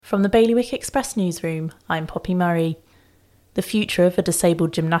From the Bailiwick Express newsroom, I'm Poppy Murray. The future of a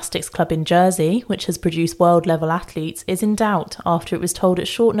disabled gymnastics club in Jersey, which has produced world-level athletes, is in doubt after it was told at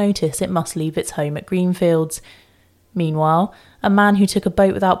short notice it must leave its home at Greenfields. Meanwhile, a man who took a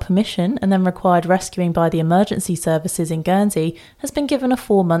boat without permission and then required rescuing by the emergency services in Guernsey has been given a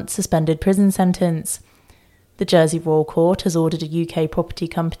 4-month suspended prison sentence. The Jersey Royal Court has ordered a UK property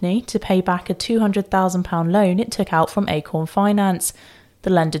company to pay back a £200,000 loan it took out from Acorn Finance. The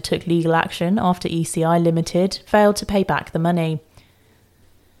lender took legal action after ECI Limited failed to pay back the money.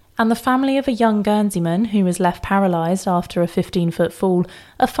 And the family of a young Guernseyman who was left paralysed after a 15-foot fall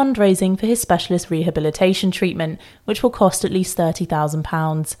are fundraising for his specialist rehabilitation treatment, which will cost at least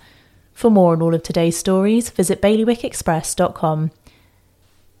 £30,000. For more on all of today's stories, visit bailiwickexpress.com.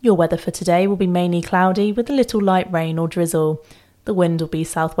 Your weather for today will be mainly cloudy with a little light rain or drizzle. The wind will be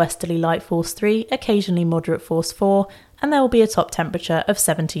southwesterly light force 3, occasionally moderate force 4, and there will be a top temperature of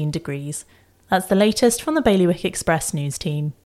 17 degrees. That's the latest from the Bailiwick Express news team.